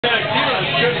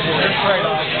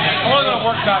trade-off. I'm only going to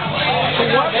work about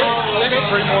maybe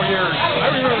 3 more years. I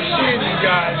remember seeing you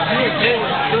guys. You and Tenn were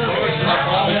cool.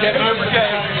 I forget.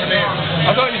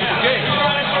 I thought you forget.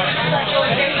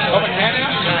 Over in Hannah?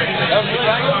 That was the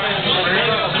thing?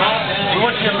 We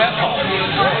went to your mess hall. We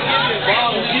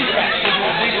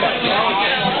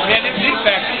had them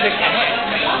D-backs sticking away.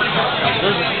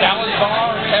 There's a salad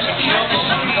bar,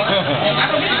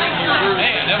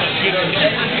 man, that was good.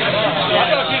 I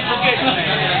thought you'd forget.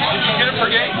 Did you get it for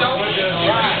game, though? And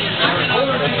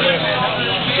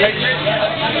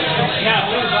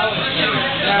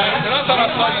I thought I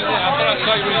saw you then. I thought I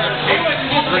saw you when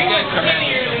you were forget coming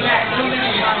in.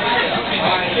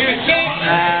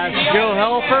 Joe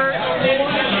Helfert,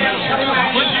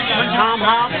 Tom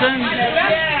Hobson,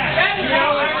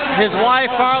 his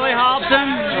wife Farley Hobson,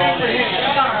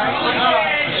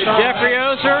 Jeffrey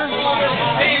Oser,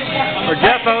 or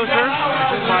Jeff Oser,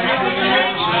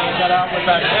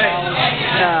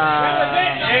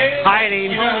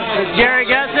 hiding, Gary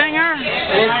Getzinger,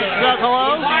 says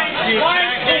hello,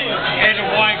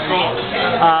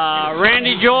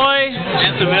 Randy Joy,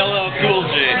 and some LL Cool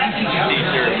J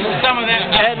t-shirts. Some of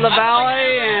that. Ed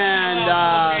LaValle and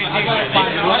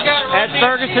Ed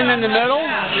Ferguson in the middle.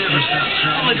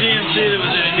 I'm a GMC that was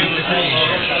in a new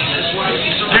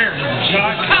This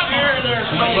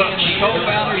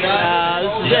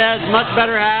is Ed's much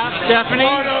better half, Stephanie.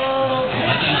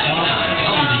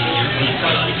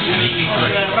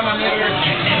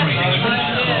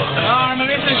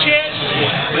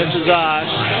 This is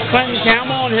Clinton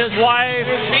Campbell and his wife.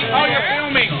 Oh, you're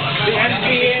filming.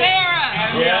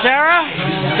 Sarah.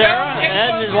 Ed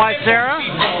and his wife Sarah.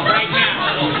 Right now.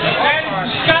 That is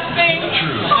disgusting.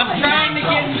 I'm trying to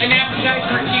get an appetite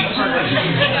for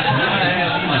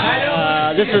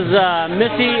This is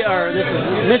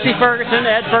Missy Ferguson,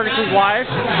 Ed Ferguson's wife.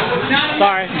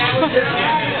 Sorry.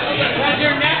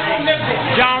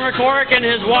 John McCorrick and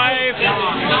his wife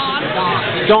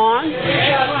Dawn.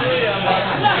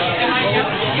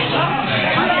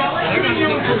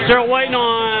 Still waiting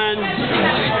on.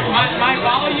 my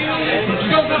volume.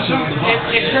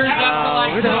 It turns up to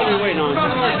like. Who the hell are we waiting on? What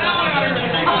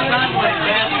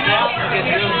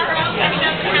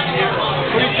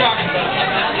are you talking about?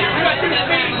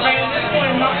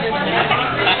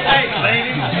 Hey,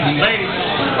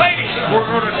 ladies, we're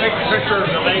going to take a picture of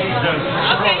the ladies.